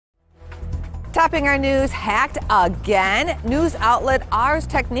Topping our news, hacked again. News outlet Ars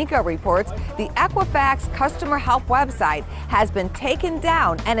Technica reports the Equifax customer help website has been taken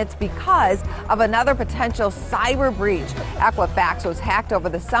down, and it's because of another potential cyber breach. Equifax was hacked over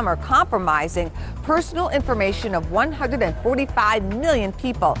the summer, compromising personal information of 145 million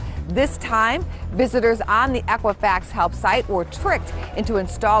people. This time, visitors on the Equifax help site were tricked into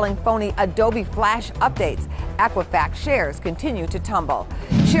installing phony Adobe Flash updates. Equifax shares continue to tumble.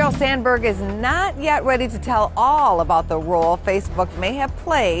 Sheryl Sandberg is not yet ready to tell all about the role Facebook may have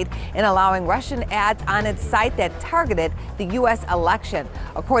played in allowing Russian ads on its site that targeted the U.S. election.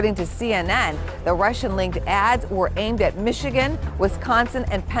 According to CNN, the Russian-linked ads were aimed at Michigan, Wisconsin,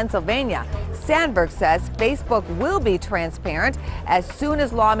 and Pennsylvania. Sandberg says Facebook will be transparent. As soon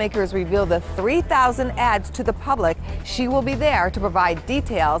as lawmakers reveal the 3,000 ads to the public, she will be there to provide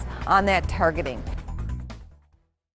details on that targeting.